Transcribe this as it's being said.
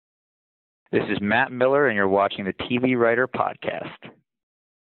This is Matt Miller, and you're watching the TV Writer Podcast.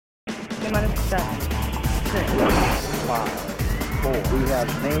 Minus 7, 6, 5, 4. We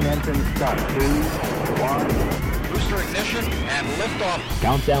have main engine start. 2, 1. Booster ignition and liftoff.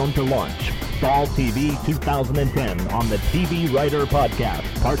 Countdown to launch. Fall TV 2010 on the TV Writer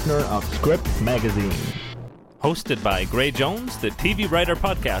Podcast, partner of Script Magazine. Hosted by Gray Jones, the TV Writer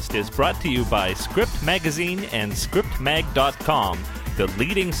Podcast is brought to you by Script Magazine and ScriptMag.com, the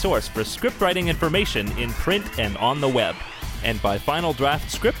leading source for scriptwriting information in print and on the web, and by Final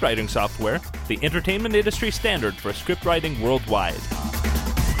Draft scriptwriting software, the entertainment industry standard for scriptwriting worldwide.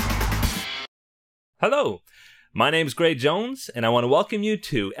 Hello, my name's Gray Jones, and I want to welcome you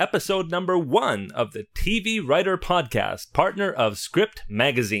to episode number 1 of the TV Writer Podcast, partner of Script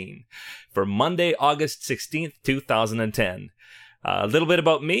Magazine, for Monday, August 16th, 2010. A little bit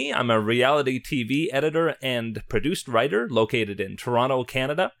about me. I'm a reality TV editor and produced writer located in Toronto,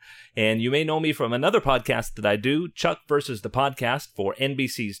 Canada. And you may know me from another podcast that I do, Chuck versus the Podcast for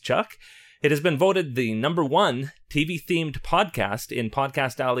NBC's Chuck. It has been voted the number 1 TV-themed podcast in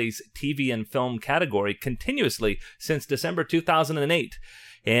Podcast Alley's TV and film category continuously since December 2008.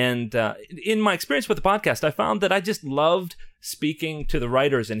 And in my experience with the podcast, I found that I just loved speaking to the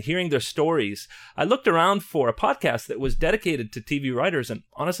writers and hearing their stories. I looked around for a podcast that was dedicated to TV writers and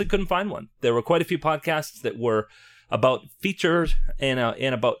honestly couldn't find one. There were quite a few podcasts that were about features and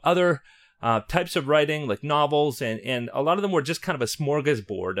about other types of writing, like novels, and a lot of them were just kind of a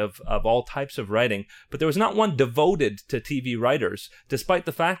smorgasbord of all types of writing. But there was not one devoted to TV writers, despite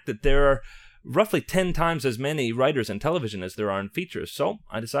the fact that there are roughly 10 times as many writers in television as there are in features. So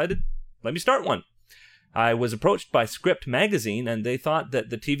I decided, let me start one. I was approached by Script Magazine, and they thought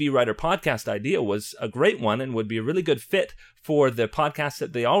that the TV Writer Podcast idea was a great one and would be a really good fit for the podcasts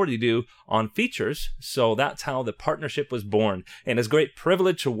that they already do on features. So that's how the partnership was born. And it's a great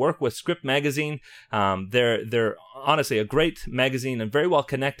privilege to work with Script Magazine. They're honestly a great magazine and very well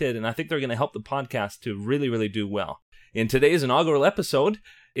connected, and I think they're going to help the podcast to really, really do well. In today's inaugural episode,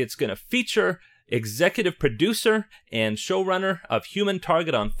 it's going to feature executive producer and showrunner of Human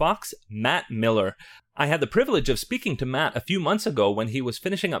Target on Fox, Matt Miller. I had the privilege of speaking to Matt a few months ago when he was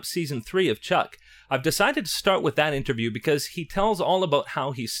finishing up season 3 of Chuck. I've decided to start with that interview because he tells all about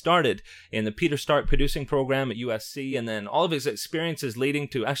how he started in the Peter Stark producing program at USC, and then all of his experiences leading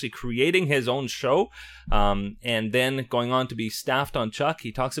to actually creating his own show, and then going on to be staffed on Chuck.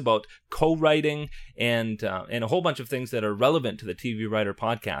 He talks about co-writing and a whole bunch of things that are relevant to the TV Writer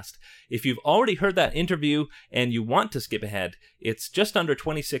Podcast. If you've already heard that interview and you want to skip ahead, it's just under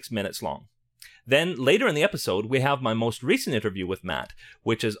 26 minutes long. Then, later in the episode, we have my most recent interview with Matt,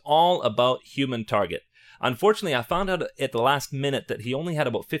 which is all about Human Target. Unfortunately, I found out at the last minute that he only had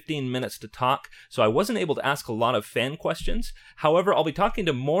about 15 minutes to talk, so I wasn't able to ask a lot of fan questions. However, I'll be talking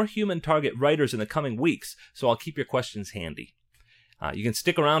to more Human Target writers in the coming weeks, so I'll keep your questions handy. You can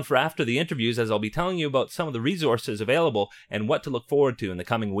stick around for after the interviews, as I'll be telling you about some of the resources available and what to look forward to in the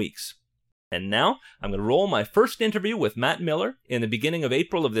coming weeks. And now, I'm going to roll my first interview with Matt Miller in the beginning of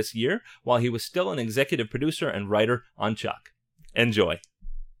April of this year, while he was still an executive producer and writer on Chuck. Enjoy.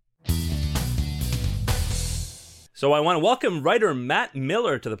 So I want to welcome writer Matt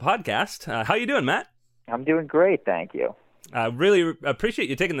Miller to the podcast. How you doing, Matt? I'm doing great, thank you. I really appreciate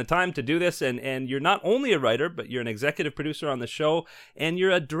you taking the time to do this, and you're not only a writer, but you're an executive producer on the show, and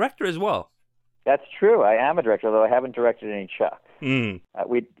you're a director as well. That's true. I am a director, although I haven't directed any Chuck. Mm.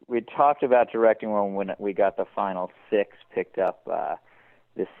 We talked about directing when we got the final 6 picked up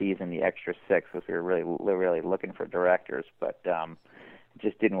this season, the extra 6, because we were really looking for directors, but it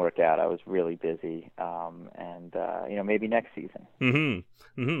just didn't work out. I was really busy, and maybe next season.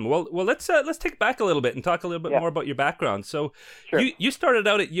 Mm-hmm. Mm-hmm. Well, let's take it back a little bit and talk a little bit more about your background. So, sure. You started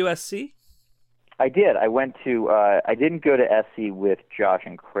out at USC? I did. I went to. I didn't go to SC with Josh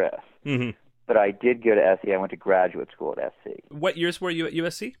and Chris. Mm-hmm. But I did go to SC. I went to graduate school at SC. What years were you at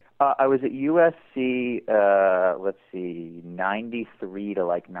USC? I was at USC, 93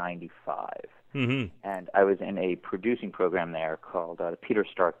 to 95. Mm-hmm. And I was in a producing program there called the Peter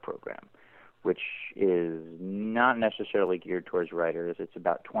Stark program, which is not necessarily geared towards writers. It's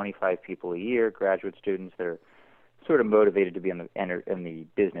about 25 people a year, graduate students that are sort of motivated to be in the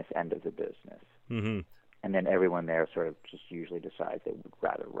business end of the business. Mm-hmm. And then everyone there sort of just usually decides they would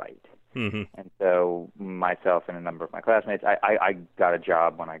rather write. Mm-hmm. And so myself and a number of my classmates, I got a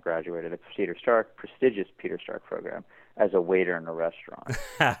job when I graduated at prestigious Peter Stark program as a waiter in a restaurant.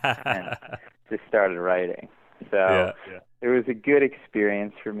 And just started writing. So it was a good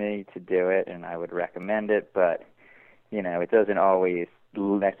experience for me to do it, and I would recommend it. But, it doesn't always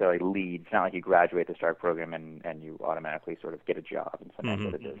necessarily lead. It's not like you graduate the Stark program and you automatically sort of get a job in some end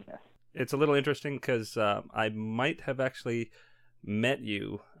of the business. it's a little interesting because I might have actually met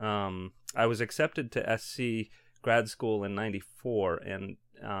you. I was accepted to SC grad school in '94, and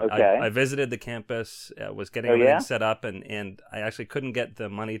I visited the campus, was getting everything set up, and I actually couldn't get the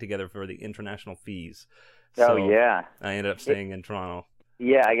money together for the international fees. So I ended up staying in Toronto.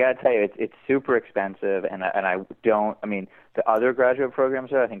 Yeah, I gotta tell you, it's super expensive, and I mean, the other graduate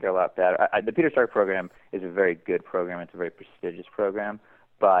programs I think are a lot better. The Peter Stark program is a very good program. It's a very prestigious program,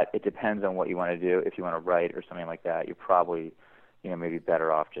 but it depends on what you want to do. If you want to write or something like that, you're probably, maybe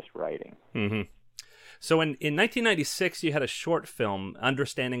better off just writing. Mm-hmm. So in 1996, you had a short film,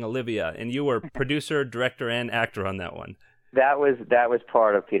 Understanding Olivia, and you were producer, director, and actor on that one. That was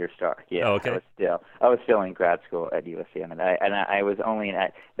part of Peter Stark. Yeah. Oh, okay. I was still in grad school at USC, and I was only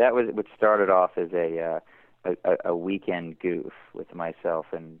that was what started off as a weekend goof with myself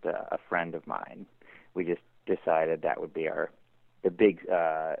and a friend of mine. We just decided that would be the big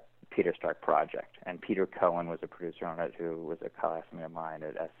Peter Stark project, and Peter Cohen was a producer on it, who was a classmate of mine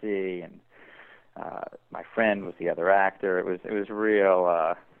at SC, and my friend was the other actor. It was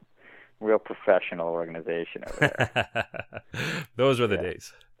real professional organization over there. Those were the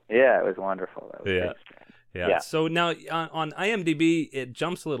days. Yeah, it was wonderful. That was Yeah. So now on IMDb, it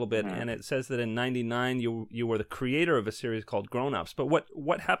jumps a little bit, and it says that in '99 you were the creator of a series called Grown Ups. But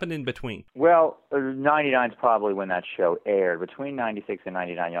what happened in between? Well, '99 is probably when that show aired. Between '96 and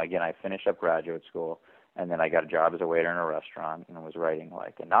 '99, again, I finished up graduate school, and then I got a job as a waiter in a restaurant, and was writing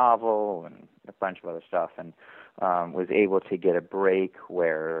like a novel and a bunch of other stuff, and was able to get a break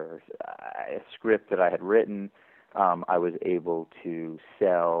where a script that I had written, I was able to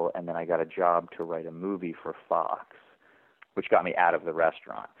sell, and then I got a job to write a movie for Fox, which got me out of the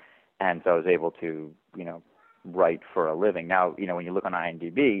restaurant. And so I was able to, write for a living. Now, when you look on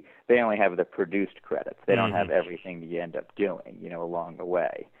IMDb, they only have the produced credits. They don't have everything that you end up doing, along the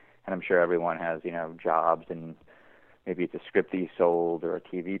way. And I'm sure everyone has, jobs, and maybe it's a script that you sold, or a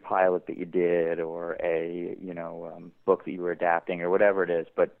TV pilot that you did, or a, book that you were adapting, or whatever it is.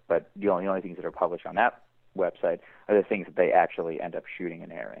 But the only things that are published on that website are the things that they actually end up shooting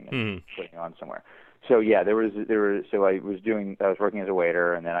and airing and putting on somewhere. So yeah, I was working as a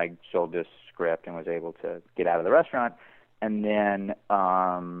waiter, and then I sold this script and was able to get out of the restaurant. And then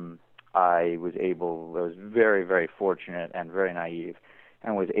I was very, very fortunate and very naive,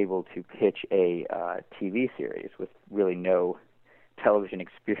 and was able to pitch a TV series with really no television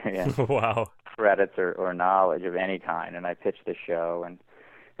experience, wow, credits or knowledge of any kind. And I pitched the show, and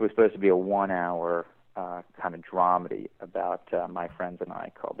it was supposed to be a 1-hour kind of dramedy about my friends and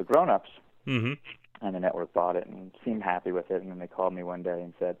I, called The Grown Ups. Mm-hmm. And the network bought it and seemed happy with it. And then they called me one day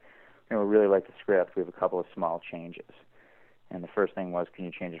and said, we really like the script. We have a couple of small changes. And the first thing was, can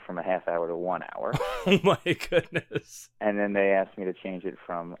you change it from a half hour to 1 hour? Oh, my goodness. And then they asked me to change it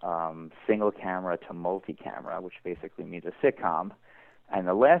from single camera to multi-camera, which basically means a sitcom. And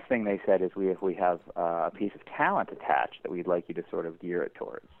the last thing they said is, we have a piece of talent attached that we'd like you to sort of gear it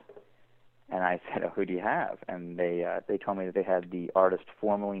towards. And I said, who do you have? And they told me that they had the artist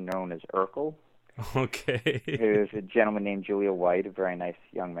formerly known as Urkel. Okay. It was a gentleman named Julia White, a very nice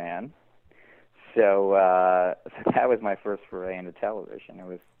young man. So that was my first foray into television. It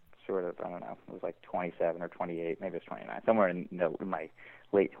was sort of, I don't know, it was like 27 or 28, maybe it was 29, somewhere in my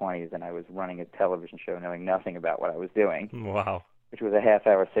late 20s, and I was running a television show knowing nothing about what I was doing. Wow. Which was a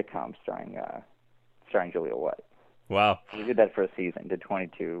half-hour sitcom starring Julia White. Wow. We did that for a season, did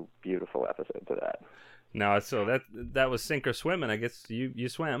 22 beautiful episodes of that. Now, so that was sink or swim, and I guess you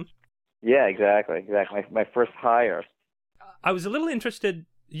swam. Yeah, exactly. My first hire. I was a little interested.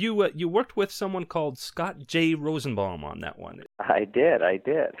 You worked with someone called Scott J. Rosenbaum on that one. I did.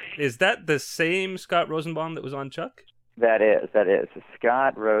 Is that the same Scott Rosenbaum that was on Chuck? That is.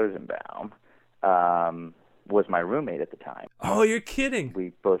 Scott Rosenbaum was my roommate at the time. Oh, you're kidding.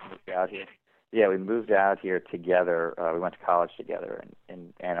 We both moved out here. Yeah, we moved out here together. We went to college together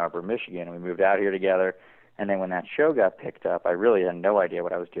in Ann Arbor, Michigan, and we moved out here together. And then when that show got picked up, I really had no idea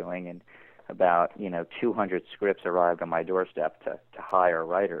what I was doing, and about 200 scripts arrived on my doorstep to hire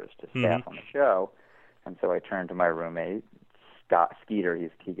writers to staff on the show. And so I turned to my roommate, Scott Skeeter,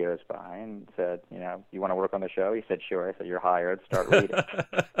 he goes by, and said, you want to work on the show? He said, sure. I said, you're hired. Start reading.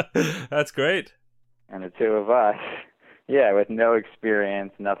 That's great. And the two of us, with no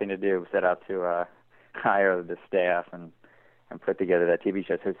experience, nothing to do, set out to hire the staff and put together that TV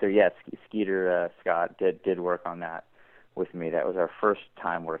show. So yes, Skeeter Scott did work on that with me. That was our first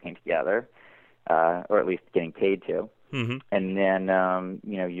time working together, or at least getting paid to. Mm-hmm. And then,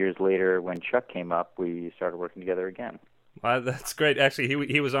 years later, when Chuck came up, we started working together again. That's great. Actually,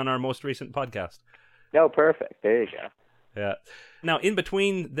 he was on our most recent podcast. Oh, perfect. There you go. Yeah. Now, in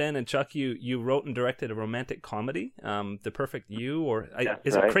between then and Chuck, you wrote and directed a romantic comedy, The Perfect You,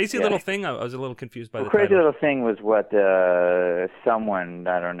 is it Crazy Little Thing? I was a little confused by the title. Crazy Little Thing was what someone,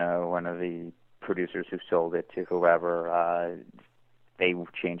 I don't know, one of the producers who sold it to whoever, they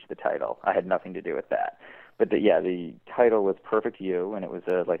changed the title. I had nothing to do with that. But the title was Perfect You, and it was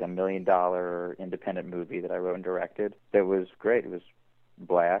like $1 million independent movie that I wrote and directed. It was great. It was a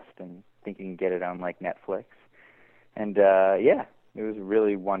blast, and I think you can get it on like Netflix. And it was a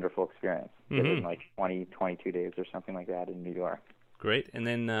really wonderful experience. Did it in like 22 days or something like that in New York. Great. And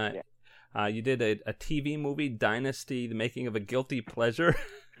then you did a TV movie, Dynasty: The Making of a Guilty Pleasure.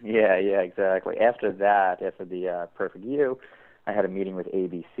 Yeah, exactly. After the Perfect You, I had a meeting with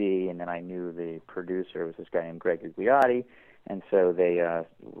ABC, and then I knew the producer was this guy named Greg Gugliotti, and so they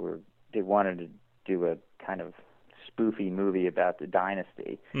wanted to do a kind of spoofy movie about the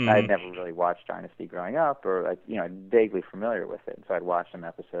Dynasty. I had never really watched Dynasty growing up, or vaguely familiar with it, and so I'd watched some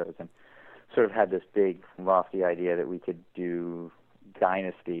episodes and sort of had this big lofty idea that we could do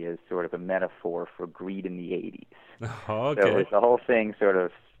Dynasty as sort of a metaphor for greed in the 80s. Oh, okay. So the whole thing sort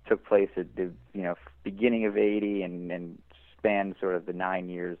of took place at the beginning of 80 and spanned sort of the 9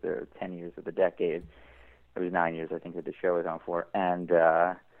 years or 10 years of the decade. It was 9 years, I think, that the show was on for, and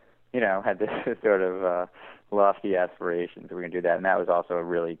had this sort of lofty aspirations that we're going to do that, and that was also a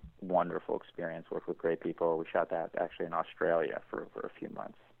really wonderful experience. Worked with great people. We shot that actually in Australia for a few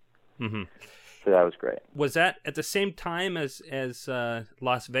months. Mm-hmm. So that was great. Was that at the same time as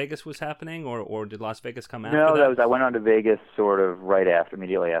Las Vegas was happening, or did Las Vegas come after that? No, I went on to Vegas sort of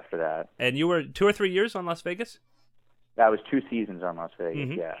immediately after that. And you were 2 or 3 years on Las Vegas? That was 2 seasons on Las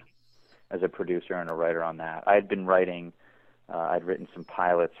Vegas, as a producer and a writer on that. I had been writing, I'd written some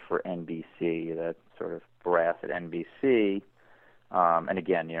pilots for NBC, that sort of brass at NBC. And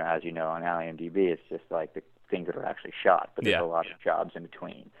again, as you know, on IMDb, it's just like the things that are actually shot, but there's a lot of jobs in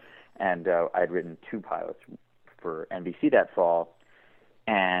between. And I'd written 2 pilots for NBC that fall,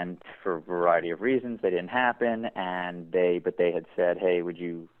 and for a variety of reasons, they didn't happen. But they had said, "Hey, would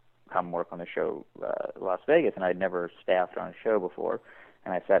you come work on the show Las Vegas?" And I'd never staffed on a show before,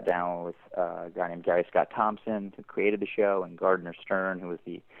 and I sat down with a guy named Gary Scott Thompson, who created the show, and Gardner Stern, who was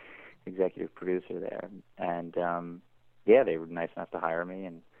the executive producer there. And they were nice enough to hire me,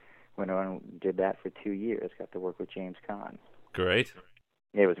 and went on and did that for 2 years. Got to work with James Caan. Great.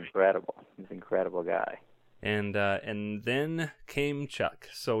 Yeah, it was incredible. He was an incredible guy. And then came Chuck.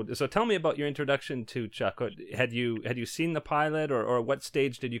 So tell me about your introduction to Chuck. Had you seen the pilot, or what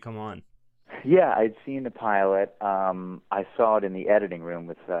stage did you come on? Yeah, I'd seen the pilot. I saw it in the editing room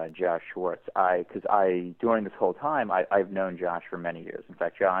with Josh Schwartz. During this whole time, I've known Josh for many years. In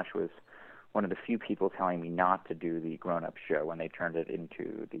fact, Josh was one of the few people telling me not to do the grown-up show when they turned it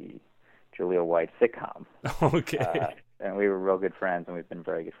into the Jaleel White sitcom. Okay. And we were real good friends, and we've been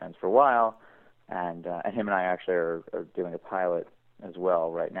very good friends for a while. And him and I actually are doing a pilot as well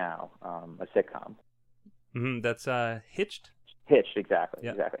right now, a sitcom. Mm-hmm. That's Hitched? Hitched,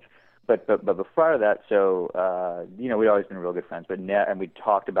 exactly. But before that, we'd always been real good friends, and we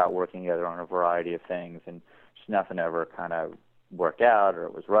talked about working together on a variety of things, and just nothing ever kind of worked out, or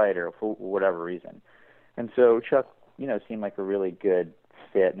it was right, or for whatever reason. And so Chuck, seemed like a really good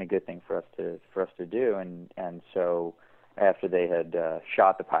fit and a good thing for us to do. And so after they had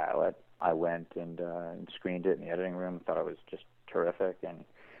shot the pilot, I went and screened it in the editing room. Thought it was just terrific, and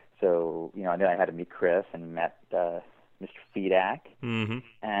so and then I had to meet Chris and met Mr. Fedak,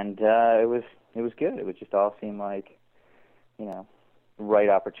 and it was good. It was just all seemed like the right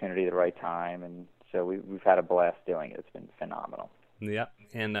opportunity, the right time, and so we've had a blast doing it. It's been phenomenal. Yeah,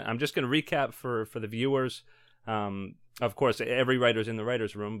 and I'm just going to recap for the viewers. Of course, every writer's in the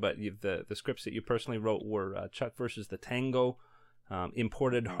writer's room, but the scripts that you personally wrote were Chuck versus the Tango,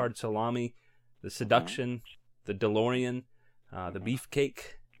 Imported Hard Salami, The Seduction, The DeLorean, The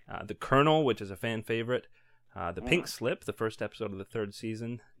Beefcake, The Colonel, which is a fan favorite, The Pink Slip, the first episode of the 3rd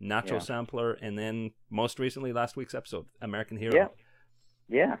season, Nacho Sampler, and then most recently last week's episode, American Hero.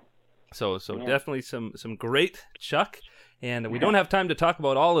 Yeah. So definitely some great Chuck, and we don't have time to talk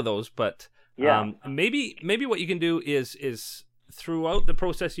about all of those, but maybe what you can do is throughout the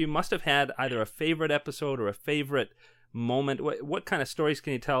process you must have had either a favorite episode or a favorite moment. What kind of stories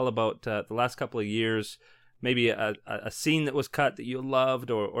can you tell about the last couple of years? Maybe a scene that was cut that you loved,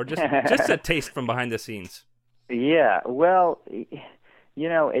 or just a taste from behind the scenes. Yeah, well,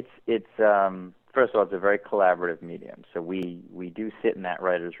 it's first of all, it's a very collaborative medium. So we do sit in that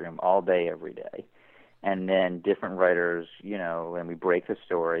writer's room all day, every day. And then different writers, and we break the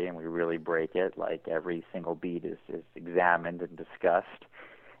story, and we really break it. Like every single beat is examined and discussed.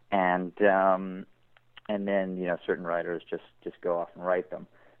 And and then certain writers just go off and write them.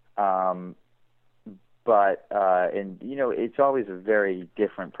 But it's always a very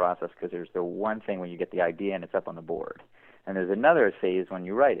different process, because there's the one thing when you get the idea and it's up on the board, and there's another phase when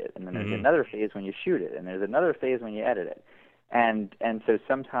you write it, and then there's another phase when you shoot it, and there's another phase when you edit it, and so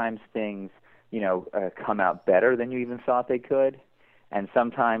sometimes things come out better than you even thought they could, and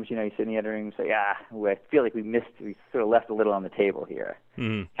sometimes you sit in the editing room and say, I feel like we sort of left a little on the table here,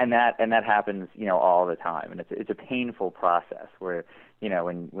 and that happens all the time, and it's a painful process where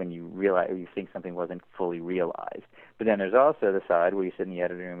when you realize, you think something wasn't fully realized. But then there's also the side where you sit in the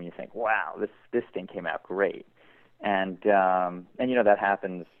editing room and you think, wow, this thing came out great, and that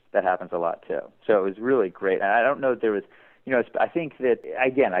happens a lot too. So it was really great. And I don't know if there was, I think that,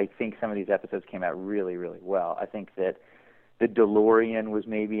 again, I think some of these episodes came out really, really well. I think that the DeLorean was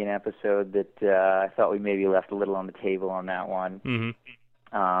maybe an episode that I thought we maybe left a little on the table on that one,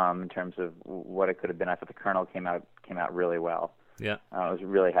 in terms of what it could have been. I thought the Colonel came out really well. Yeah, I was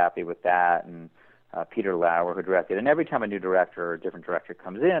really happy with that, and Peter Lauer, who directed. And every time a new director or a different director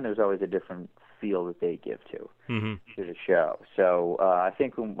comes in, there's always a different feel that they give to the show. So I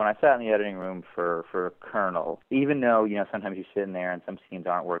think when I sat in the editing room for Colonel, even though sometimes you sit in there and some scenes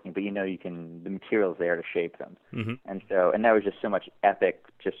aren't working, but the material's there to shape them, and that was just so much epic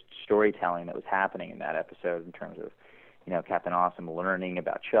storytelling that was happening in that episode in terms of Captain Awesome learning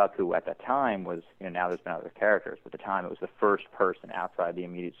about Chuck, who at that time was, now there's been other characters, but at the time it was the first person outside the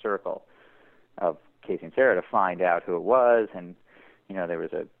immediate circle of Casey and Sarah to find out who it was, and there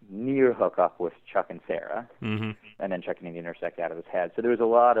was a near hookup with Chuck and Sarah, and then Chuck needed to intersect out of his head. So there was a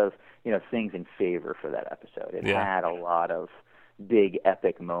lot of things in favor for that episode. It had a lot of big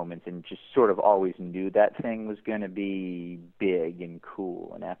epic moments, and just sort of always knew that thing was going to be big and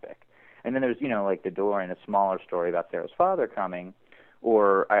cool and epic. And then there's, like the DeLorean, a smaller story about Sarah's father coming,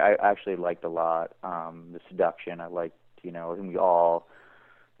 or I actually liked a lot The Seduction. I liked, and we all,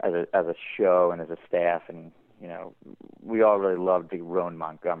 as a show and as a staff, and, we all really loved the Roan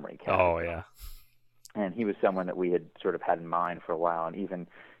Montgomery character. Oh, yeah. And he was someone that we had sort of had in mind for a while, and even,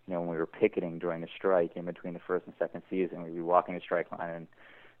 when we were picketing during the strike in between the first and second season, we'd be walking the strike line and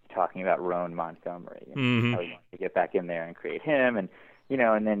talking about Roan Montgomery, and how we wanted to get back in there and create him, and,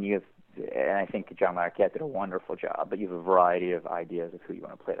 and then you have, and I think John Larroquette did a wonderful job, but you have a variety of ideas of who you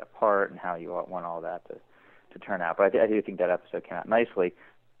want to play that part and how you want all that to turn out. But I do think that episode came out nicely,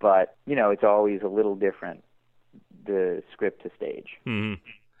 but, it's always a little different, the script to stage.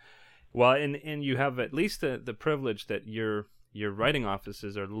 Well, and you have at least the privilege that your writing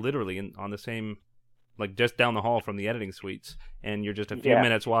offices are literally on the same, like just down the hall from the editing suites, and you're just a few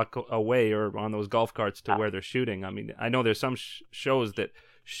minutes walk away or on those golf carts to where they're shooting. I mean, I know there's some shows that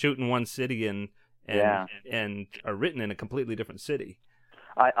shoot in one city and are written in a completely different city.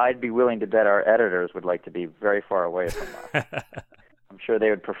 I'd be willing to bet our editors would like to be very far away from us. I'm sure they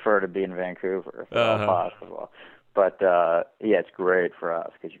would prefer to be in Vancouver if at all possible. But it's great for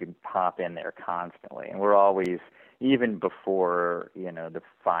us because you can pop in there constantly, and we're always, even before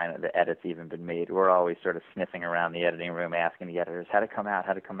the edit's even been made, we're always sort of sniffing around the editing room, asking the editors how to come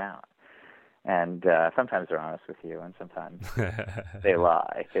out. And sometimes they're honest with you, and sometimes they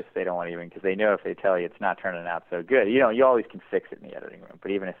lie because they don't want to because they know if they tell you it's not turning out so good. You always can fix it in the editing room,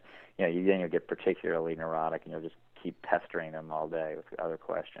 but even if then you'll get particularly neurotic, and you'll just keep pestering them all day with other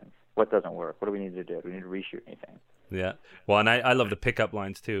questions. What doesn't work? What do we need to do? Do we need to reshoot anything? Yeah. Well, and I love the pickup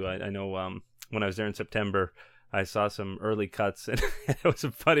lines too. I know when I was there in September, I saw some early cuts, and it was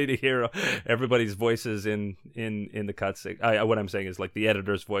funny to hear everybody's voices in the cuts. What I'm saying is like the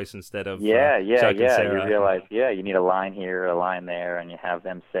editor's voice instead of Chuck and Sarah. You realize, you need a line here, a line there, and you have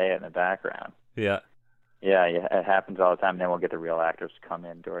them say it in the background. Yeah. Yeah, it happens all the time. And then we'll get the real actors to come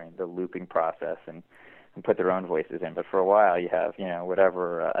in during the looping process and put their own voices in. But for a while, you have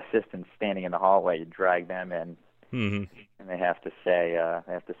whatever assistants standing in the hallway. You drag them in, and they have to say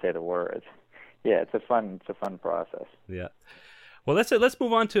the words. Yeah, it's a fun process. Yeah. Well, let's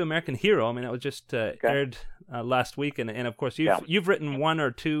move on to American Hero. I mean, that was just aired last week, and of course you've written one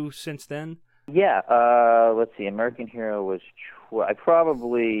or two since then. Yeah. Let's see. American Hero was I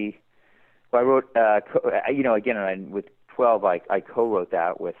wrote again with 12. I co-wrote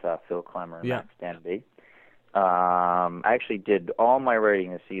that with Phil Klemmer and Max Denby. I actually did all my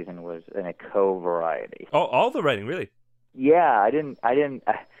writing this season was in a co-variety. Oh, all the writing, really? Yeah, I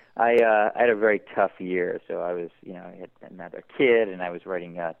had a very tough year, so I was, I had another kid, and I was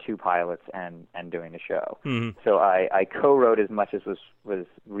writing 2 pilots and doing the show. So I co-wrote as much as was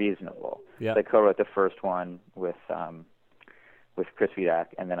reasonable. Yeah. So I co-wrote the first one with Chris Vidak,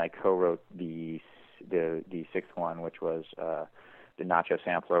 and then I co-wrote the 6th one, which was the Nacho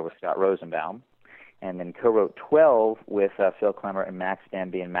Sampler with Scott Rosenbaum. and then co-wrote 12 with Phil Klemmer and Max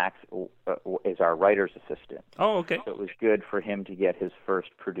Denby, and Max is our writer's assistant. Oh, okay. So it was good for him to get his first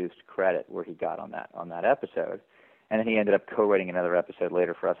produced credit where he got on that episode. And then he ended up co-writing another episode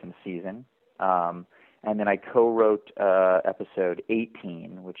later for us in the season. And then I co-wrote episode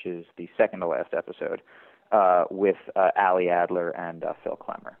 18, which is the second to last episode, with Ali Adler and Phil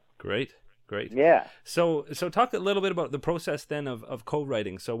Klemmer. Great. Yeah. So talk a little bit about the process then of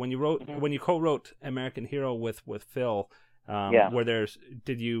co-writing. So when you co-wrote American Hero with Phil,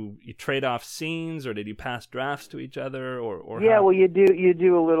 did you trade off scenes, or did you pass drafts to each other, or yeah, how? well, you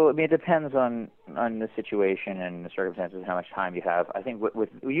do a little. I mean, it depends on the situation and the circumstances, how much time you have. I think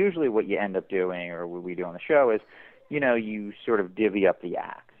usually what you end up doing, or what we do on the show, is you sort of divvy up the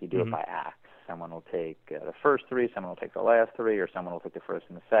acts. You do it by acts. Someone will take the first three, someone will take the last three, or someone will take the first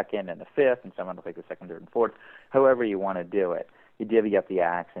and the second and the fifth, and someone will take the second, third, and fourth. However you want to do it. You divvy up the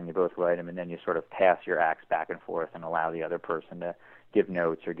acts, and you both write them, and then you sort of pass your acts back and forth and allow the other person to give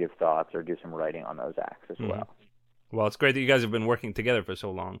notes or give thoughts or do some writing on those acts as well. Well, it's great that you guys have been working together for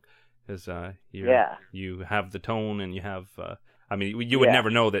so long, because you have the tone, and you have. You would never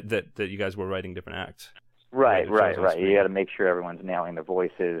know that you guys were writing different acts. Right. You got to make sure everyone's nailing the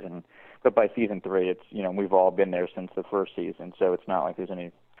voices, but by season 3, it's we've all been there since the first season, so it's not like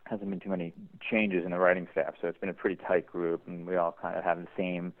hasn't been too many changes in the writing staff. So it's been a pretty tight group, and we all kind of have the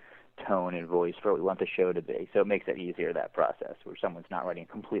same tone and voice for what we want the show to be. So it makes it easier, that process, where someone's not writing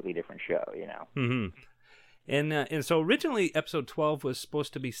a completely different show. Mm-hmm. And so originally episode 12 was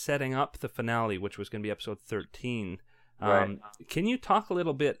supposed to be setting up the finale, which was going to be episode 13. Right. Can you talk a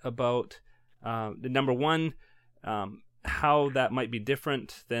little bit about number one, how that might be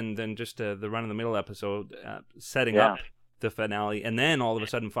different than just the run-of-the-middle episode, setting up the finale, and then all of a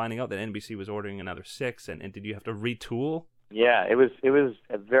sudden finding out that NBC was ordering another 6, and did you have to retool? Yeah, it was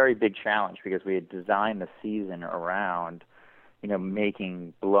a very big challenge, because we had designed the season around,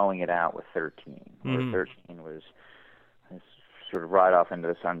 blowing it out with 13, where 13 was sort of right off into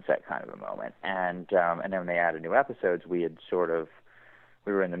the sunset kind of a moment, and then when they added new episodes, we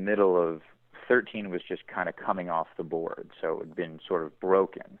were in the middle of 13 was just kind of coming off the board, so it had been sort of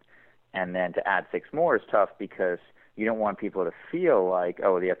broken, and then to add 6 more is tough, because you don't want people to feel like,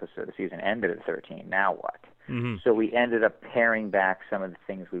 the season ended at 13, now what? Mm-hmm. So we ended up paring back some of the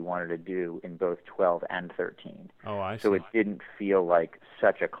things we wanted to do in both 12 and 13. Oh, I see. So it didn't feel like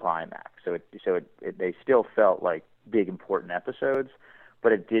such a climax. So they still felt like big, important episodes,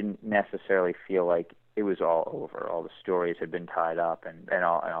 but it didn't necessarily feel like it was all over. All the stories had been tied up, and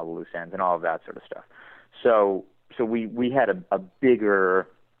all the loose ends and all of that sort of stuff. So we had a bigger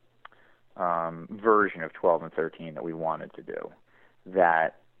version of 12 and 13 that we wanted to do,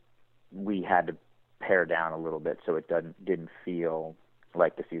 that we had to pare down a little bit so it didn't feel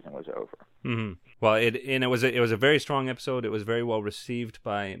like the season was over. Mm-hmm. Well, it was a very strong episode. It was very well received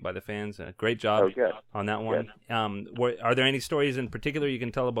by the fans. Great job on that one. Are there any stories in particular you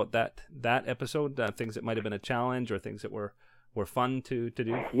can tell about that episode? Things that might have been a challenge, or things that were fun to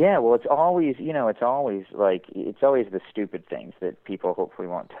do? Yeah, well, it's always the stupid things that people hopefully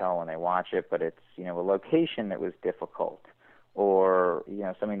won't tell when they watch it, but it's a location that was difficult, or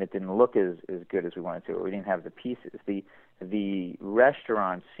something that didn't look as good as we wanted to, or we didn't have the pieces. The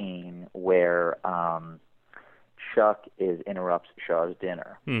restaurant scene where Chuck interrupts Shaw's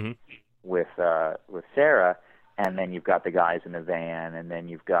dinner with Sarah, and then you've got the guys in the van, and then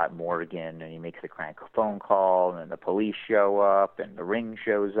you've got Morgan, and he makes the crank phone call, and then the police show up, and the ring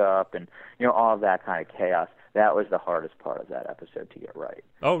shows up, and all of that kind of chaos. That was the hardest part of that episode to get right.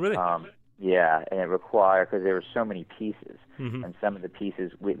 Oh, really? Yeah, and it required, because there were so many pieces, and some of the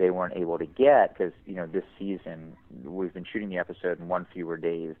pieces they weren't able to get, because this season we've been shooting the episode in 1 fewer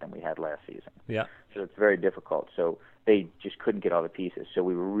days than we had last season. Yeah. So it's very difficult. So they just couldn't get all the pieces. So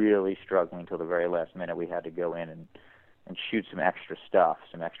we were really struggling until the very last minute. We had to go in and shoot some extra stuff,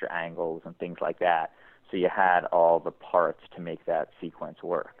 some extra angles and things like that. So you had all the parts to make that sequence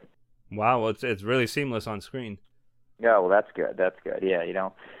work. Wow, well, it's really seamless on screen. Yeah, well, that's good. Yeah,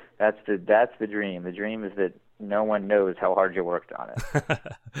 that's the dream. The dream is that no one knows how hard you worked on it.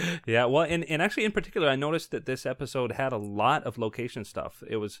 Yeah, well, and actually in particular, I noticed that this episode had a lot of location stuff.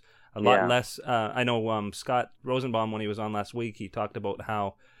 It was a lot less. I know Scott Rosenbaum, when he was on last week, he talked about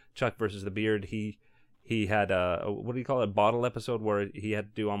how Chuck versus the Beard, he had a what do you call it, a bottle episode where he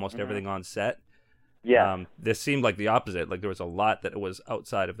had to do almost everything on set. Yeah. This seemed like the opposite. Like there was a lot that was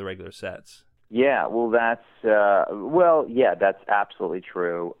outside of the regular sets. Yeah, well, that's absolutely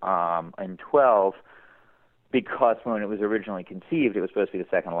true. In 12, because when it was originally conceived, it was supposed to be the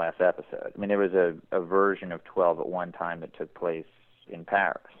second to last episode. I mean, there was a version of 12 at one time that took place in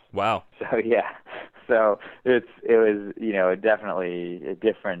Paris, Wow. So yeah, so it was definitely a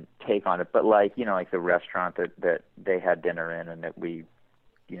different take on it. But like the restaurant that they had dinner in and that we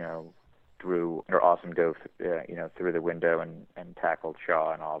threw our awesome dove through the window and tackled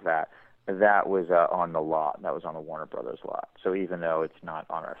Shaw and all that. That was on the lot. That was on the Warner Brothers lot. So even though it's not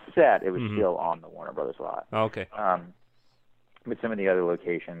on our set, it was still on the Warner Brothers lot. Okay. But some of the other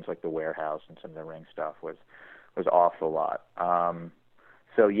locations, like the warehouse and some of the ring stuff, was off the lot.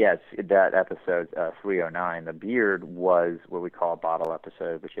 So yes, that episode 309, the beard, was what we call a bottle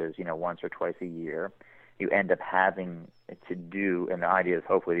episode, which is once or twice a year. You end up having to do, and the idea is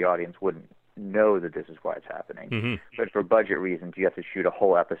hopefully the audience wouldn't know that this is why it's happening. Mm-hmm. But for budget reasons, you have to shoot a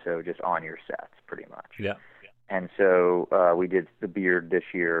whole episode just on your sets, pretty much. Yeah. And so we did the beard this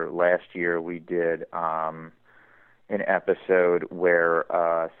year. Last year we did an episode where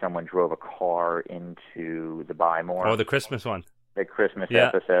someone drove a car into the Buy More. Oh, the Christmas one. The Christmas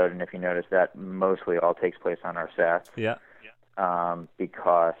episode, and if you notice, that mostly all takes place on our sets. Yeah.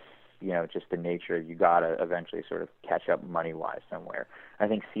 Because just the nature, you got to eventually sort of catch up money-wise somewhere. I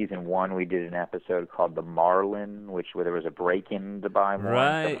think season 1 we did an episode called The Marlin, where there was a break-in to Buy More.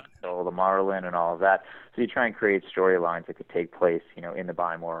 Right. So the Marlin and all of that. So you try and create storylines that could take place, in the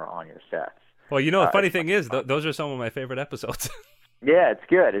Buy More or on your sets. Well, the funny thing is, those are some of my favorite episodes. Yeah, it's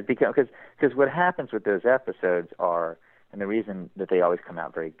good. It's because what happens with those episodes are, and the reason that they always come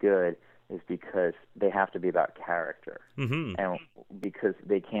out very good is because they have to be about character. Mm-hmm. And because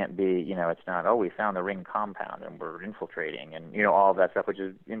they can't be, it's not, we found the ring compound and we're infiltrating and, all of that stuff, which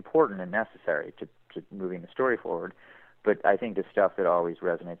is important and necessary to moving the story forward. But I think the stuff that always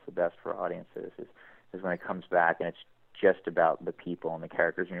resonates the best for audiences is when it comes back and it's just about the people and the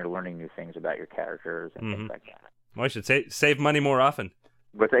characters, and you're learning new things about your characters and things like that. Well, I should save money more often.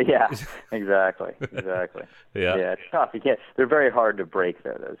 But exactly. Yeah, it's tough. You can't. They're very hard to break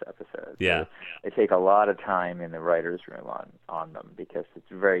those episodes. Yeah, they take a lot of time in the writers' room on them because it's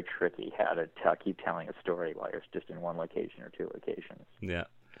very tricky how to keep telling a story while you're just in one location or two locations. Yeah,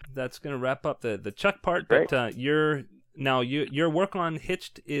 that's going to wrap up the Chuck part. Great. But your work on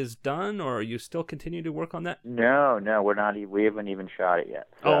Hitched is done, or are you still continue to work on that? No, we're not. We haven't even shot it yet.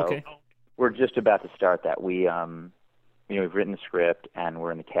 So okay. We're just about to start that. We've written the script, and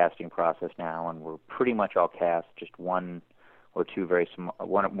we're in the casting process now, and we're pretty much all cast. Just one or two very small,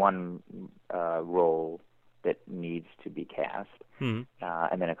 one role that needs to be cast, and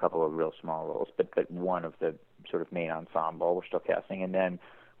then a couple of real small roles. But one of the sort of main ensemble we're still casting, and then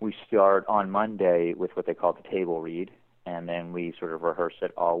we start on Monday with what they call the table read, and then we sort of rehearse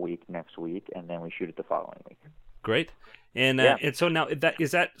it all week next week, and then we shoot it the following week. Great. And so now,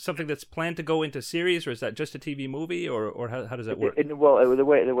 is that something that's planned to go into series, or is that just a TV movie, or how does that work? The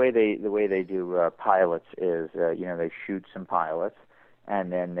way they do pilots is they shoot some pilots, and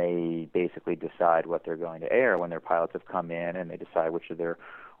then they basically decide what they're going to air when their pilots have come in, and they decide which of their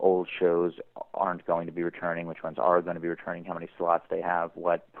old shows aren't going to be returning, which ones are going to be returning, how many slots they have,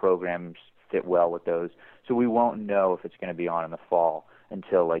 what programs fit well with those. So we won't know if it's going to be on in the fall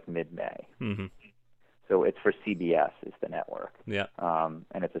until like mid-May. Mm-hmm. So it's for CBS, is the network. Yeah. And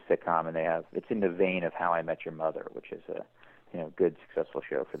it's a sitcom, and it's in the vein of How I Met Your Mother, which is a good, successful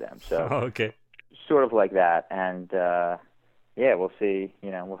show for them. So okay. Sort of like that, and we'll see.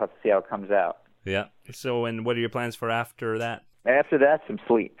 We'll have to see how it comes out. Yeah. So, and what are your plans for after that? After that, some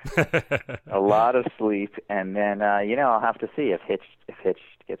sleep, a lot of sleep, and then I'll have to see if Hitched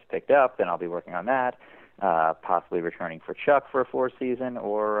gets picked up. Then I'll be working on that, possibly returning for Chuck for a 4th season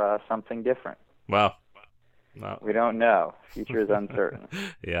or something different. Wow. We don't know. Future is uncertain.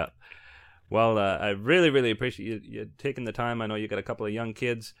 Yeah. Well, I really, really appreciate you taking the time. I know you got a couple of young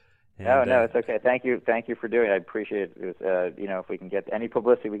kids. And, no, it's okay. Thank you for doing it. I appreciate it. If we can get any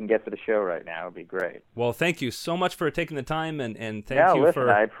publicity we can get for the show right now, it would be great. Well, thank you so much for taking the time, and thank you listen, for.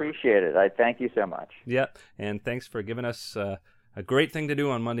 I appreciate it. I thank you so much. Yeah, and thanks for giving us a great thing to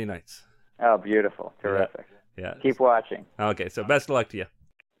do on Monday nights. Oh, beautiful, terrific. Yeah. Keep watching. Okay, so best of luck to you.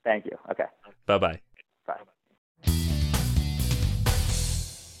 Thank you. Okay. Bye-bye. Bye.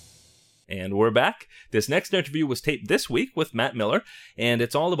 And we're back. This next interview was taped this week with Matt Miller, and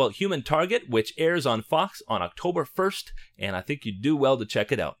it's all about Human Target, which airs on Fox on October 1st, and I think you'd do well to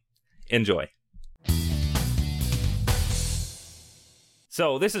check it out. Enjoy.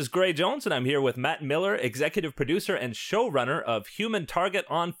 So this is Gray Jones, and I'm here with Matt Miller, executive producer and showrunner of Human Target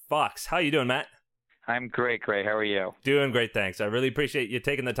on Fox. How you doing, Matt? I'm great, Gray. How are you? Doing great, thanks. I really appreciate you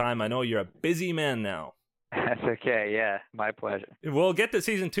taking the time. I know you're a busy man now. That's okay. Yeah, my pleasure. We'll get to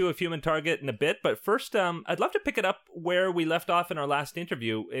season 2 of Human Target in a bit, but first, I'd love to pick it up where we left off in our last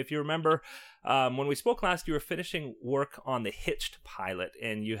interview. If you remember, when we spoke last, you were finishing work on the Hitched pilot,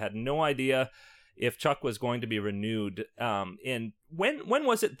 and you had no idea if Chuck was going to be renewed. And when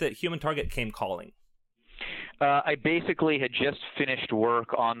was it that Human Target came calling? I basically had just finished work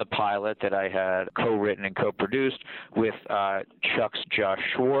on the pilot that I had co-written and co-produced with Chuck's Josh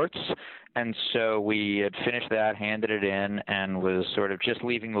Schwartz. And so we had finished that, handed it in, and was sort of just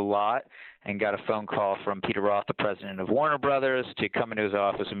leaving the lot and got a phone call from Peter Roth, the president of Warner Brothers, to come into his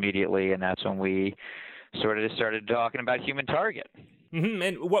office immediately. And that's when we sort of started talking about Human Target. Mm-hmm.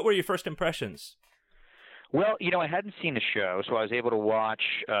 And what were your first impressions? Well, I hadn't seen the show, so I was able to watch,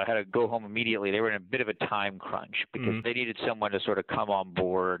 had to go home immediately. They were in a bit of a time crunch because they needed someone to sort of come on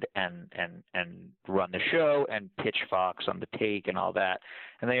board and run the show and pitch Fox on the take and all that.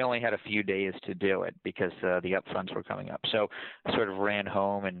 And they only had a few days to do it because the upfronts were coming up. So I sort of ran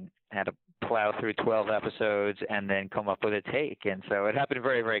home and had to plow through 12 episodes and then come up with a take. And so it happened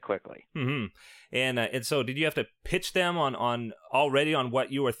very, very quickly. Mm-hmm. And so did you have to pitch them on already on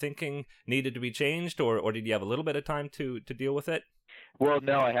what you were thinking needed to be changed, or did you have a little bit of time to deal with it? Well,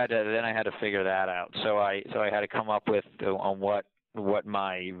 no, I had to figure that out. So I had to come up with on what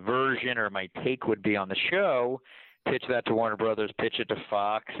my version or my take would be on the show, pitch that to Warner Brothers, pitch it to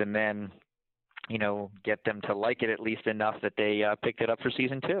Fox, and then get them to like it at least enough that they picked it up for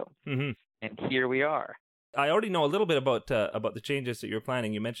season 2. Mm-hmm. And here we are. I already know a little bit about the changes that you're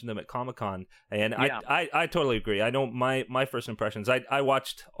planning. You mentioned them at Comic-Con, and yeah. I totally agree. I know my first impressions. I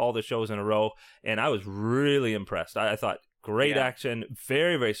watched all the shows in a row, and I was really impressed. I thought great action,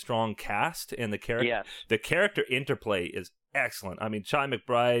 very, very strong cast, and the character interplay is excellent. I mean, Chi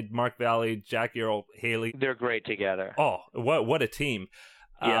McBride, Mark Valley, Jackie Earle Haley. They're great together. Oh, what a team.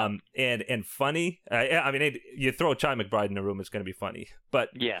 Yeah. And funny. I mean, you throw Chi McBride in a room, it's going to be funny. But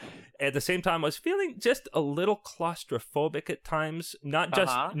at the same time, I was feeling just a little claustrophobic at times. Not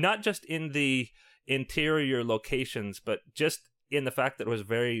just in the interior locations, but just in the fact that it was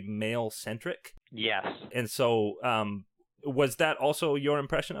very male centric. Yes. And so, was that also your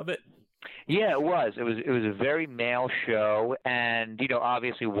impression of it? Yeah, it was. It was a very male show, and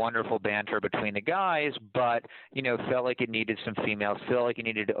obviously wonderful banter between the guys, but felt like it needed some females. Felt like it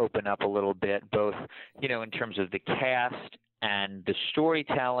needed to open up a little bit, both in terms of the cast and the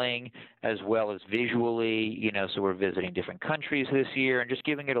storytelling, as well as visually. So we're visiting different countries this year, and just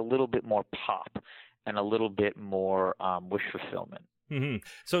giving it a little bit more pop and a little bit more wish fulfillment. Mm-hmm.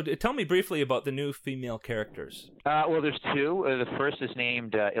 So tell me briefly about the new female characters. Well, there's two. The first is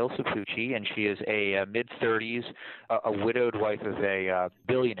named Ilsa Pucci, and she is a mid-30s, a widowed wife of a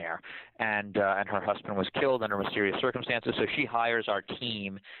billionaire, and her husband was killed under mysterious circumstances. So she hires our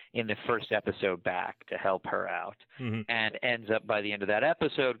team in the first episode back to help her out, and ends up by the end of that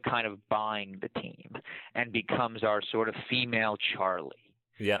episode kind of buying the team and becomes our sort of female Charlie.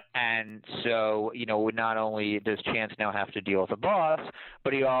 Yeah. And so, not only does Chance now have to deal with a boss,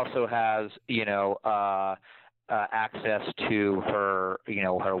 but he also has, access to her,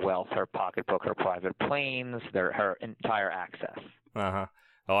 her wealth, her pocketbook, her private planes, her entire access. Uh-huh.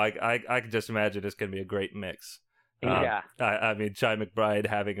 Oh, I can just imagine it's going to be a great mix. Yeah. I mean, Chi McBride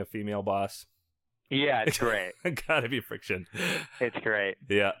having a female boss. Yeah, it's great. Gotta be friction. It's great.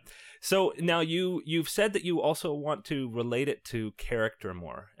 Yeah. So now you've said that you also want to relate it to character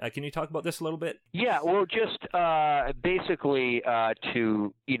more. Can you talk about this a little bit? Yeah, well, just basically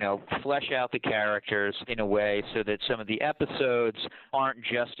to flesh out the characters in a way so that some of the episodes aren't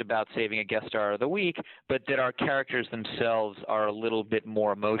just about saving a guest star of the week, but that our characters themselves are a little bit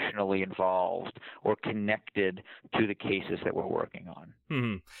more emotionally involved or connected to the cases that we're working on.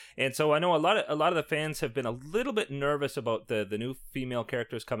 Mm-hmm. And so I know a lot of the fans have been a little bit nervous about the new female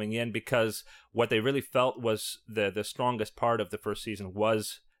characters coming in, because what they really felt was the strongest part of the first season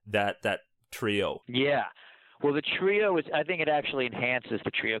was that trio. Yeah. Well, the trio I think it actually enhances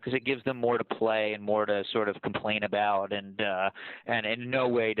the trio because it gives them more to play and more to sort of complain about, and in no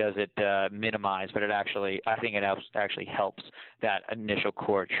way does it minimize, but I think it actually helps that initial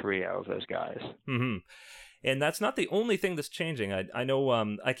core trio of those guys. Mm-hmm. And that's not the only thing that's changing. I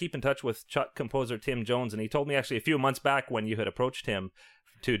know I keep in touch with Chuck composer Tim Jones, and he told me actually a few months back when you had approached him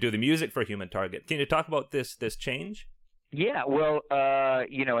to do the music for Human Target. Can you talk about this change? Yeah, well,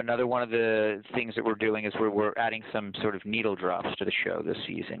 another one of the things that we're doing is we're adding some sort of needle drops to the show this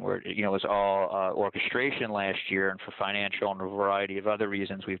season, where it was all orchestration last year, and for financial and a variety of other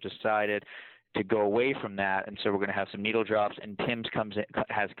reasons, we've decided to go away from that, and so we're going to have some needle drops, and Tim's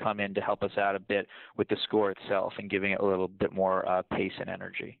has come in to help us out a bit with the score itself and giving it a little bit more pace and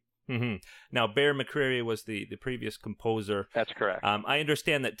energy. Mm-hmm. Now, Bear McCreary was the previous composer. That's correct. I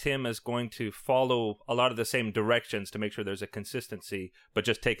understand that Tim is going to follow a lot of the same directions to make sure there's a consistency, but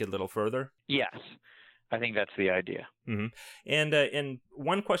just take it a little further. Yes, I think that's the idea. Mm-hmm. And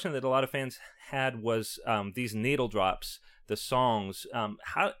one question that a lot of fans had was these needle drops, the songs.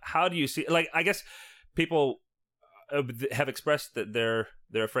 How do you see? Like, I guess people have expressed that they're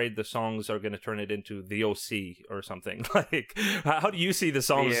afraid the songs are going to turn it into the OC or something. Like, how do you see the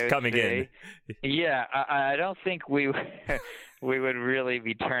songs coming in? Yeah, I don't think we would really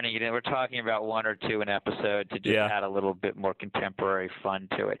be turning it in. We're talking about one or two an episode to just add a little bit more contemporary fun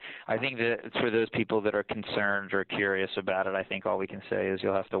to it. I think that for those people that are concerned or curious about it, I think all we can say is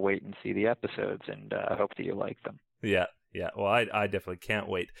you'll have to wait and see the episodes, and I hope that you like them. Yeah. Well, I definitely can't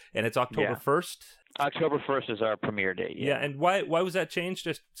wait. And it's October 1st? October 1st is our premiere date. Yeah, and why was that changed?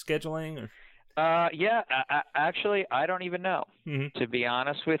 Just scheduling? Or? Actually, I don't even know. Mm-hmm. To be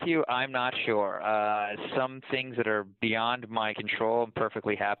honest with you, I'm not sure. Some things that are beyond my control, I'm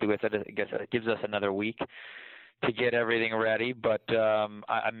perfectly happy with it. I guess it gives us another week to get everything ready, but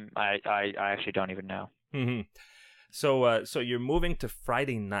I actually don't even know. Mm-hmm. So you're moving to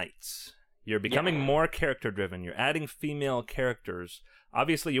Friday nights. You're becoming more character-driven. You're adding female characters.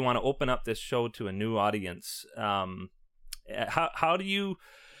 Obviously, you want to open up this show to a new audience. How do you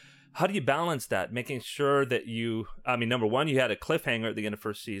balance that? Making sure that number one, you had a cliffhanger at the end of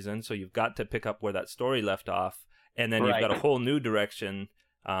first season, so you've got to pick up where that story left off, and then you've got a whole new direction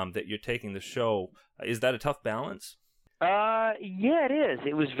that you're taking the show. Is that a tough balance? Yeah, it is.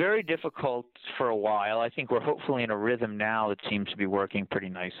 It was very difficult for a while. I think we're hopefully in a rhythm now that seems to be working pretty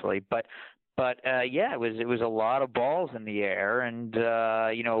nicely. But it was a lot of balls in the air, and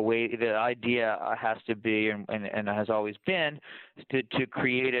the idea has to be and has always been to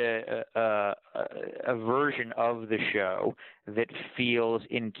create a version of the show that feels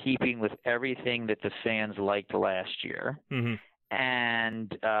in keeping with everything that the fans liked last year. Mm-hmm.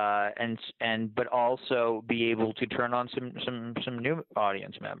 But also be able to turn on some new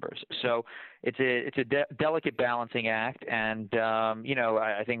audience members. So it's a delicate balancing act, and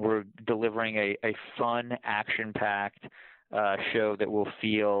I think we're delivering a fun, action-packed show that will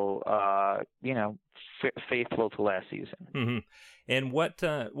feel faithful to last season. Mm-hmm. And what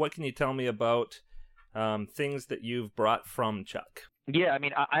can you tell me about things that you've brought from Chuck? Yeah, I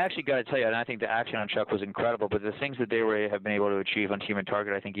mean, I actually got to tell you, and I think the action on Chuck was incredible, but the things that they have been able to achieve on Human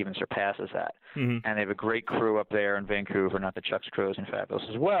Target, I think even surpasses that. Mm-hmm. And they have a great crew up there in Vancouver, not that Chuck's crew isn't fabulous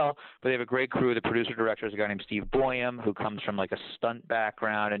as well, but they have a great crew. The producer-director is a guy named Steve Boyum, who comes from like a stunt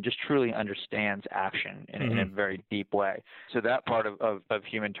background and just truly understands action in a very deep way. So that part of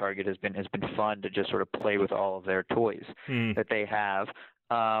Human Target has been fun to just sort of play with all of their toys that they have.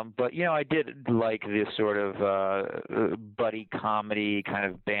 But I did like this sort of buddy comedy kind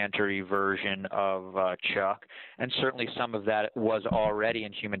of bantery version of Chuck, and certainly some of that was already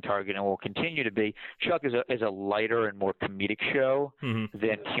in Human Target and will continue to be. Chuck is a lighter and more comedic show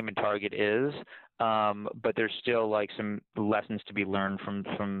than Human Target is. But there's still like some lessons to be learned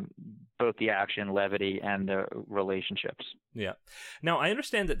from both the action, levity, and the relationships. Yeah. Now, I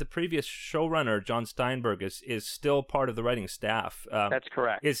understand that the previous showrunner, John Steinberg, is still part of the writing staff. That's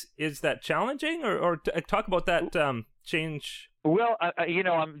correct. Is that challenging, or talk about that change? Well,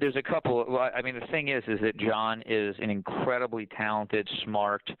 there's a couple. I mean, the thing is that John is an incredibly talented,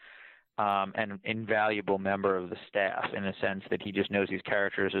 smart, and invaluable member of the staff in the sense that he just knows these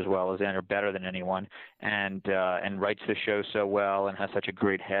characters as well as or better than anyone, and writes the show so well and has such a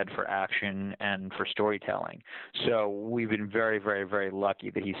great head for action and for storytelling. So we've been very, very, very lucky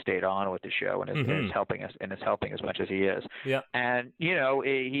that he stayed on with the show and is helping us and is helping as much as he is. Yeah. And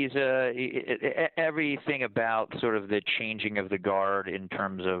he's everything about sort of the changing of the guard in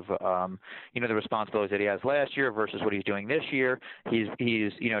terms of the responsibilities that he has last year versus what he's doing this year. He's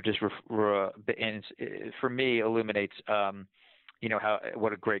just and for me illuminates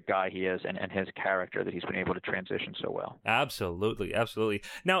what a great guy he is and his character that he's been able to transition so well. Absolutely.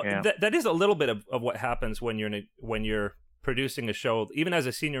 Now that is a little bit of what happens when you're producing a show. Even as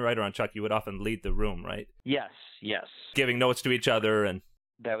a senior writer on Chuck, you would often lead the room, right? Yes. Giving notes to each other, and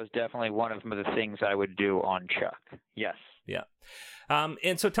that was definitely one of the things I would do on Chuck. Yes. Yeah.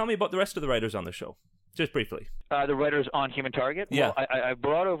 And so tell me about the rest of the writers on the show. Just briefly. The writers on Human Target? Yeah. Well, I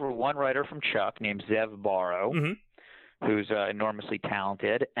brought over one writer from Chuck named Zev Barrow, who's enormously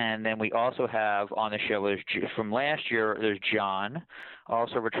talented. And then we also have on the show, from last year, there's John.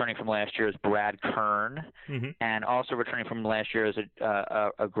 Also returning from last year is Brad Kern. And also returning from last year is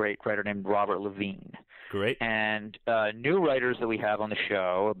a great writer named Robert Levine. Great. And new writers that we have on the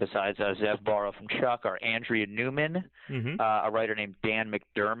show, besides Zev Barrow from Chuck, are Andrea Newman, a writer named Dan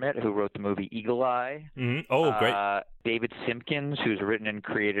McDermott, who wrote the movie Eagle Eye. Oh, great. David Simpkins, who's written and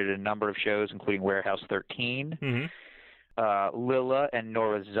created a number of shows, including Warehouse 13. Lilla and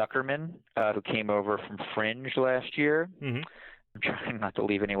Nora Zuckerman, who came over from Fringe last year. I'm trying not to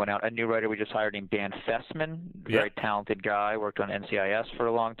leave anyone out. A new writer we just hired named Dan Fessman, very talented guy, worked on NCIS for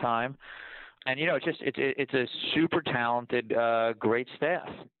a long time. And, you know, it's a super talented, great staff.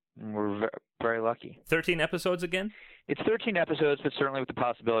 And we're very lucky. 13 episodes again? It's 13 episodes, but certainly with the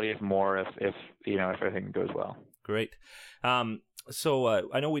possibility of more if everything goes well. Great. So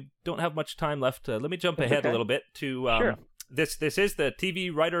I know we don't have much time left. Let me jump ahead a little bit to Sure. This is the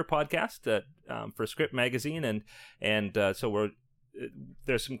TV Writer Podcast for Script Magazine, and so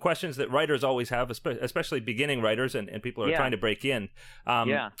there's some questions that writers always have, especially beginning writers and people who are trying to break in.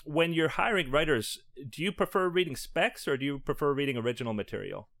 When you're hiring writers, do you prefer reading specs or do you prefer reading original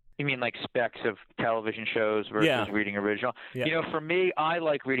material? You mean like specs of television shows versus reading original? Yeah. You know, for me, I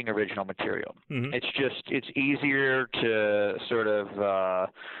like reading original material. It's easier to sort of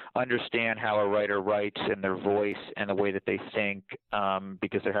understand how a writer writes and their voice and the way that they think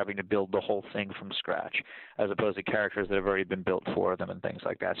because they're having to build the whole thing from scratch as opposed to characters that have already been built for them and things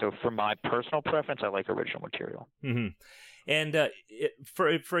like that. So for my personal preference, I like original material. And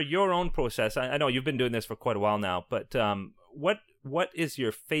for your own process, I know you've been doing this for quite a while now, but what is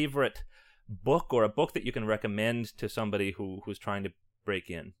your favorite book or a book that you can recommend to somebody who's trying to break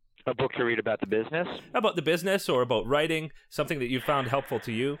in? A book to read about the business? About the business or about writing, something that you found helpful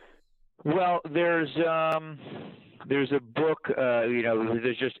to you? Well, there's a book,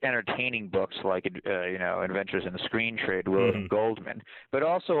 there's just entertaining books like, Adventures in the Screen Trade, William Goldman. But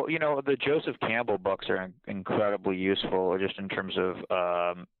also, the Joseph Campbell books are incredibly useful just in terms of,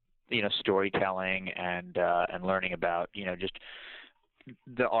 storytelling and learning about, just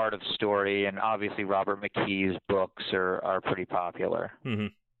the art of story. And obviously Robert McKee's books are pretty popular.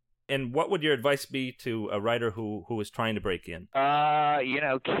 And what would your advice be to a writer who is trying to break in?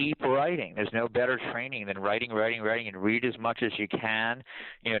 Keep writing. There's no better training than writing, and read as much as you can.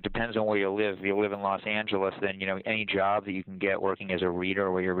 It depends on where you live. If you live in Los Angeles, then, any job that you can get working as a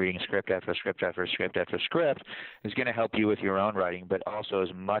reader where you're reading script after script after script after script is going to help you with your own writing, but also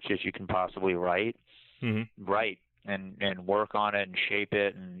as much as you can possibly write, write and work on it and shape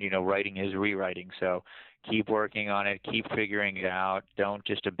it. And, writing is rewriting. So keep working on it, keep figuring it out. Don't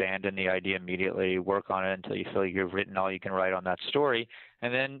just abandon the idea immediately. Work on it until you feel like you've written all you can write on that story,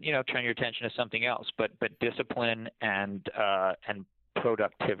 and then turn your attention to something else. But discipline and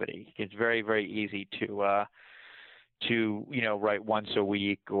productivity. It's very, very easy to write once a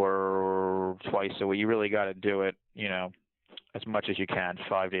week or twice a week. You really got to do it as much as you can,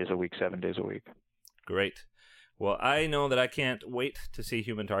 5 days a week, 7 days a week. Great. Well, I know that I can't wait to see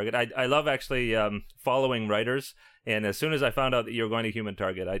Human Target. I love actually following writers, and as soon as I found out that you were going to Human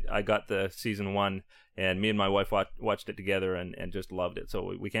Target, I got the season 1, and me and my wife watched it together and just loved it.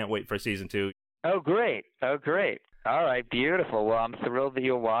 So we can't wait for season 2. Oh, great. All right, beautiful. Well, I'm thrilled that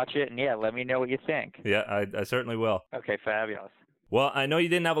you'll watch it, and let me know what you think. Yeah, I certainly will. Okay, fabulous. Well, I know you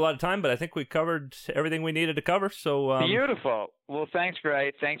didn't have a lot of time, but I think we covered everything we needed to cover. So beautiful. Well, thanks,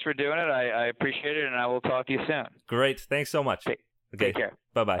 Gray. Thanks for doing it. I appreciate it, and I will talk to you soon. Great. Thanks so much. Take care.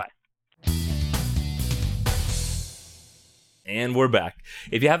 Bye-bye. Bye. And we're back.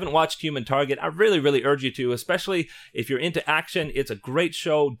 If you haven't watched Human Target, I really, really urge you to, especially if you're into action. It's a great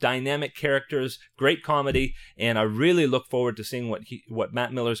show, dynamic characters, great comedy, and I really look forward to seeing what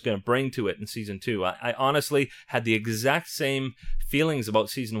Matt Miller's going to bring to it in season 2. I honestly had the exact same feelings about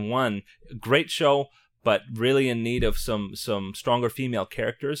season 1. Great show, but really in need of some stronger female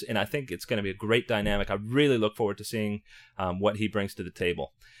characters, and I think it's going to be a great dynamic. I really look forward to seeing what he brings to the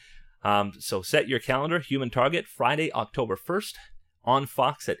table. So set your calendar, Human Target, Friday, October 1st on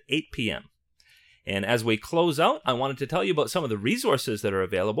Fox at 8 p.m. And as we close out, I wanted to tell you about some of the resources that are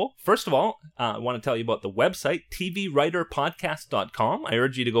available. First of all, I want to tell you about the website, tvwriterpodcast.com. I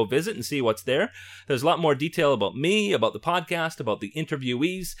urge you to go visit and see what's there. There's a lot more detail about me, about the podcast, about the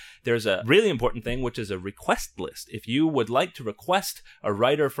interviewees. There's a really important thing, which is a request list. If you would like to request a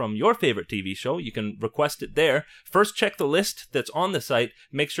writer from your favorite TV show, you can request it there. First, check the list that's on the site.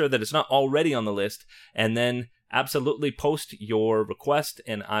 Make sure that it's not already on the list, and then absolutely post your request,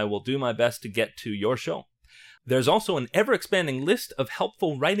 and I will do my best to get to your show. There's also an ever-expanding list of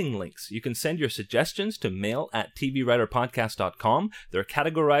helpful writing links. You can send your suggestions to mail@tvwriterpodcast.com. They're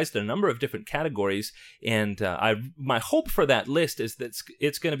categorized in a number of different categories, and my hope for that list is that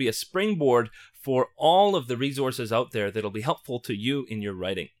it's going to be a springboard for all of the resources out there that'll be helpful to you in your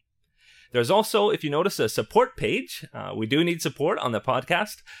writing. There's also, if you notice, a support page. We do need support on the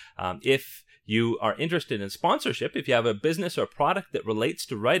podcast. If you are interested in sponsorship, if you have a business or product that relates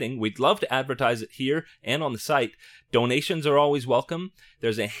to writing, we'd love to advertise it here and on the site. Donations are always welcome.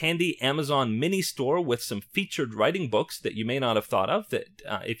 There's a handy Amazon mini store with some featured writing books that you may not have thought of, that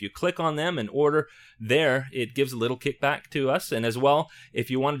if you click on them and order there, it gives a little kickback to us. And as well, if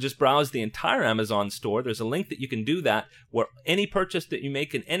you want to just browse the entire Amazon store, there's a link that you can do that, where any purchase that you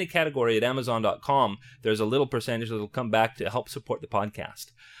make in any category at Amazon.com, there's a little percentage that will come back to help support the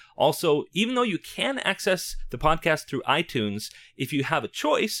podcast. Also, even though you can access the podcast through iTunes, if you have a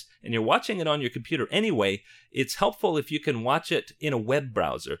choice and you're watching it on your computer anyway, it's helpful if you can watch it in a web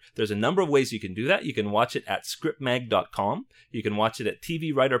browser. There's a number of ways you can do that. You can watch it at scriptmag.com. You can watch it at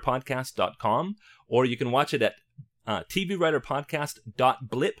tvwriterpodcast.com, or you can watch it at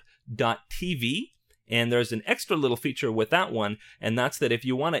tvwriterpodcast.blip.tv. And there's an extra little feature with that one, and that's that if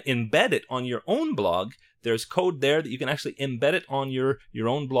you want to embed it on your own blog, there's code there that you can actually embed it on your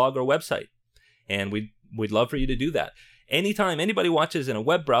own blog or website. And we'd love for you to do that. Anytime anybody watches in a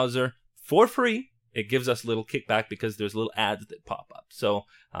web browser for free, it gives us a little kickback because there's little ads that pop up. So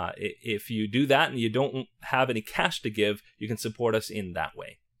if you do that and you don't have any cash to give, you can support us in that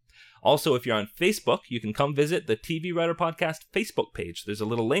way. Also, if you're on Facebook, you can come visit the TV Writer Podcast Facebook page. There's a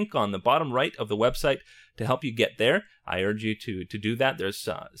little link on the bottom right of the website to help you get there. I urge you to do that. There's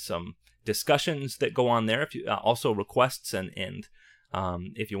some discussions that go on there. If you also requests and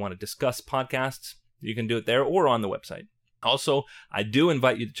if you want to discuss podcasts, you can do it there or on the website. Also, I do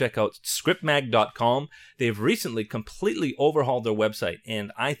invite you to check out scriptmag.com. They've recently completely overhauled their website,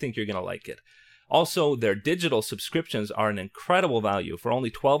 and I think you're going to like it. Also, their digital subscriptions are an incredible value. For only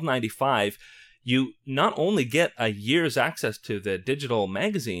 $12.95, you not only get a year's access to the digital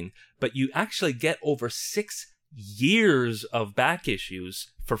magazine, but you actually get over 6 years of back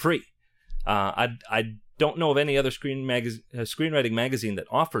issues for free. I don't know of any other screenwriting magazine that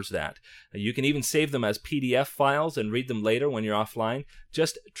offers that. You can even save them as PDF files and read them later when you're offline.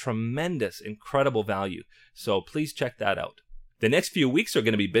 Just tremendous, incredible value. So please check that out. The next few weeks are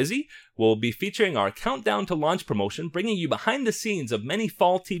going to be busy. We'll be featuring our Countdown to Launch promotion, bringing you behind the scenes of many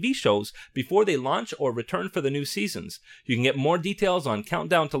fall TV shows before they launch or return for the new seasons. You can get more details on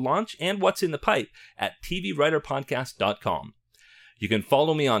Countdown to Launch and what's in the pipe at tvwriterpodcast.com. You can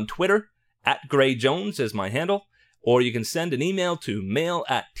follow me on Twitter, @GrayJones is my handle, or you can send an email to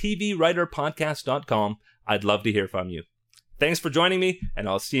mail@tvwriterpodcast.com. I'd love to hear from you. Thanks for joining me, and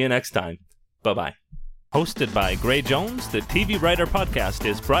I'll see you next time. Bye-bye. Hosted by Gray Jones, the TV Writer Podcast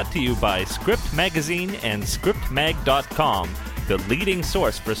is brought to you by Script Magazine and ScriptMag.com, the leading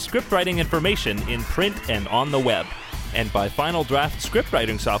source for scriptwriting information in print and on the web, and by Final Draft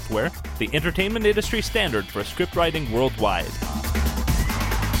scriptwriting software, the entertainment industry standard for scriptwriting worldwide.